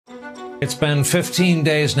It's been 15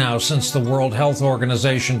 days now since the World Health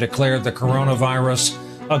Organization declared the coronavirus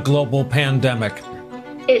a global pandemic.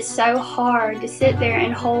 It's so hard to sit there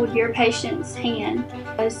and hold your patient's hand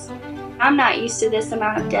because I'm not used to this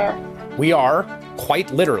amount of death. We are,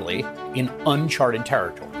 quite literally, in uncharted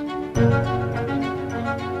territory.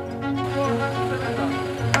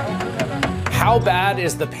 How bad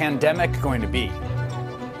is the pandemic going to be?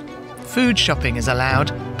 Food shopping is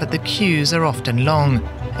allowed, but the queues are often long,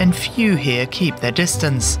 and few here keep their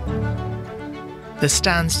distance. The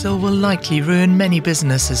standstill will likely ruin many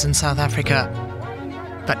businesses in South Africa.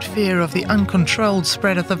 But fear of the uncontrolled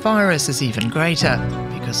spread of the virus is even greater,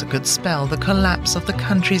 because it could spell the collapse of the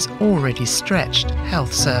country's already stretched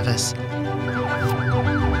health service.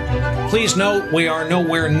 Please note, we are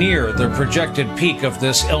nowhere near the projected peak of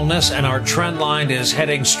this illness, and our trend line is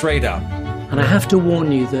heading straight up. And I have to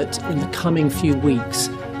warn you that in the coming few weeks,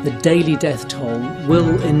 the daily death toll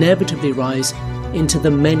will inevitably rise into the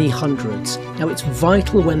many hundreds. Now, it's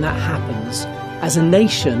vital when that happens. As a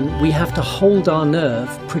nation, we have to hold our nerve,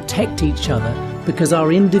 protect each other, because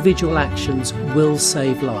our individual actions will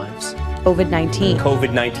save lives. COVID-19.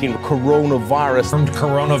 COVID-19. Coronavirus.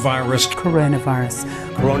 Coronavirus. Coronavirus.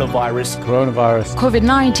 Coronavirus. Coronavirus.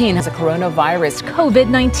 COVID-19 has a coronavirus.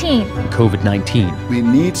 COVID-19. COVID-19. We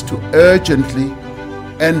need to urgently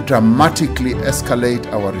and dramatically escalate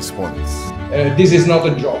our response. This is not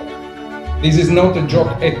a joke. This is not a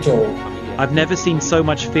joke at all. I've never seen so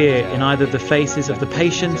much fear in either the faces of the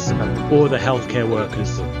patients or the healthcare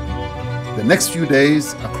workers. The next few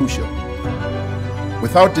days are crucial.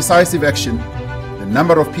 Without decisive action, the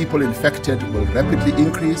number of people infected will rapidly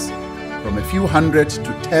increase from a few hundred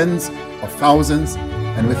to tens of thousands,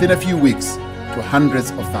 and within a few weeks to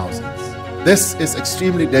hundreds of thousands. This is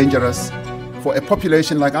extremely dangerous for a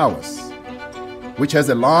population like ours, which has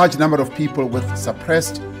a large number of people with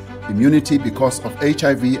suppressed immunity because of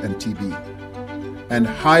HIV and TB, and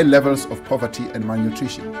high levels of poverty and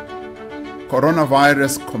malnutrition.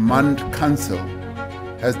 Coronavirus Command Council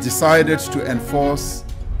has decided to enforce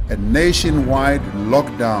a nationwide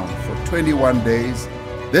lockdown for 21 days.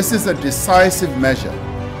 This is a decisive measure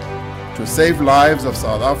to save lives of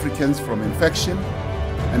South Africans from infection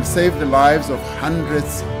and save the lives of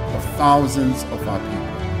hundreds of thousands of our people.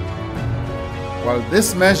 While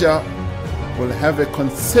this measure will have a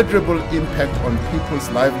considerable impact on people's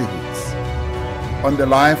livelihoods, on the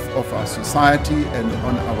life of our society and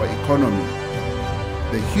on our economy,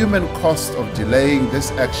 the human cost of delaying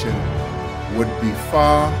this action would be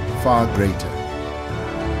far, far greater.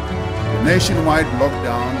 The nationwide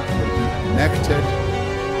lockdown will be enacted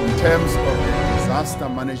in terms of the Disaster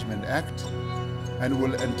Management Act and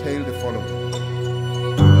will entail the following.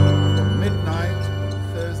 From midnight on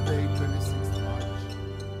Thursday, 26th March.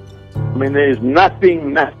 I mean, there is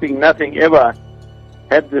nothing ever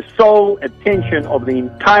had the sole attention of the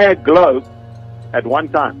entire globe at one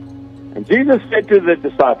time. And Jesus said to the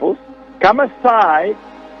disciples, come aside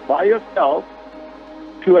by yourself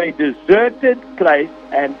to a deserted place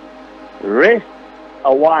and rest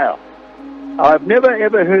a while. I've never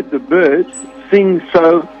ever heard the birds sing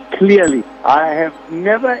so clearly. I have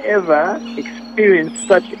never ever experienced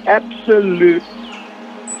such absolute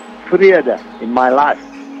vrede in my life.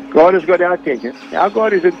 God has got our attention. Our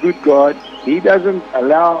God is a good God. He doesn't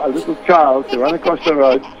allow a little child to run across the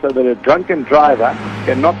road so that a drunken driver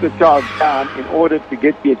can knock the child down in order to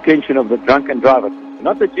get the attention of the drunken driver.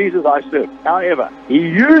 Not the Jesus I serve. However, he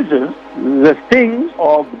uses the things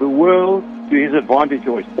of the world to his advantage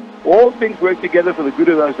always. All things work together for the good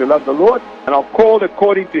of those who love the Lord and are called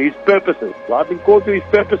according to his purposes. So I've been called to his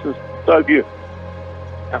purposes, so have you.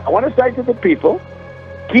 Now, I want to say to the people,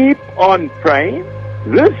 keep on praying.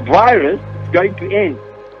 This virus is going to end.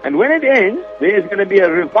 And when it ends, there is going to be a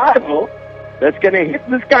revival that's going to hit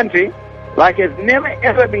this country like it's never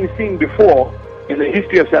ever been seen before in the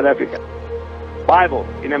history of South Africa. Bibles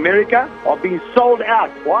in America are being sold out.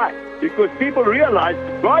 Why? Because people realize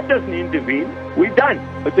God doesn't intervene, we're done.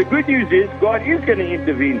 But the good news is God is going to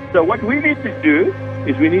intervene. So what we need to do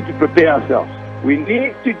is we need to prepare ourselves. We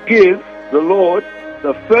need to give the Lord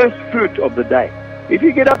the first fruit of the day. If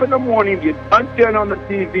you get up in the morning, you don't turn on the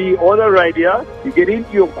TV or the radio, you get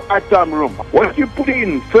into your quiet time room. What you put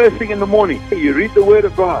in first thing in the morning, you read the Word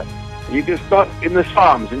of God. You can start in the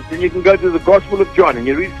Psalms, and then you can go to the Gospel of John, and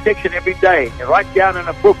you read a section every day. You write down in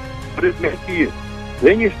a book what it meant to you.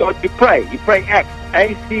 Then you start to pray. You pray ACTS,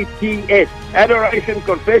 A-C-T-S, adoration,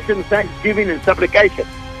 confession, thanksgiving, and supplication.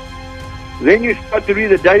 Then you start to read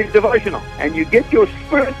the daily devotional, and you get your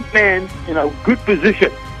spirit man in a good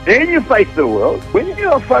position Then you face the world. When you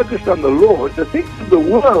are focused on the Lord, the things of the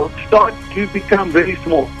world start to become very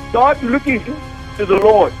small. Start looking to the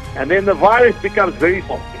Lord, and then the virus becomes very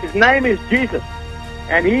small. His name is Jesus,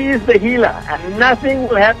 and He is the healer, and nothing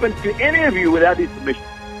will happen to any of you without His permission.